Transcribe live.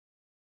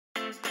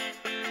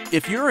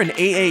If you're an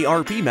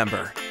AARP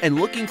member and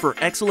looking for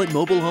excellent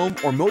mobile home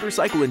or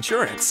motorcycle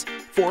insurance,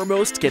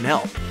 Foremost can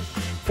help.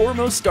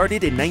 Foremost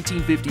started in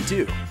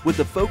 1952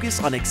 with a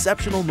focus on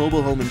exceptional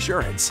mobile home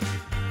insurance.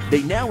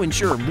 They now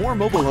insure more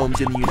mobile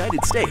homes in the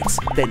United States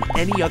than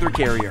any other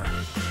carrier.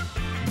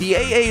 The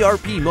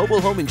AARP Mobile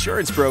Home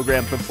Insurance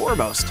Program from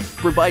Foremost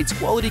provides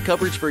quality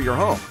coverage for your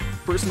home,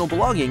 personal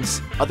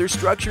belongings, other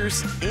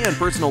structures, and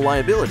personal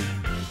liability.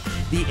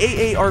 The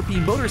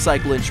AARP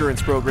Motorcycle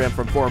Insurance Program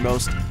from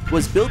Foremost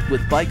was built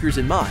with bikers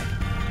in mind.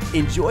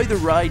 Enjoy the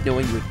ride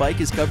knowing your bike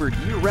is covered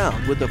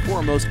year-round with the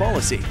Foremost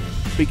policy,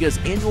 because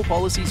annual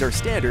policies are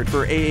standard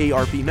for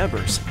AARP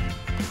members.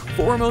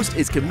 Foremost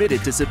is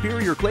committed to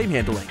superior claim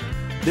handling.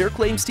 Their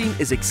claims team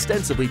is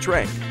extensively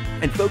trained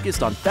and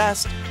focused on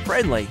fast,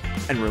 friendly,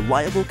 and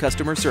reliable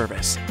customer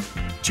service.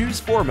 Choose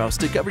Foremost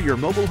to cover your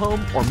mobile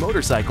home or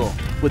motorcycle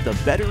with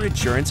a better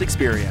insurance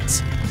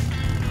experience.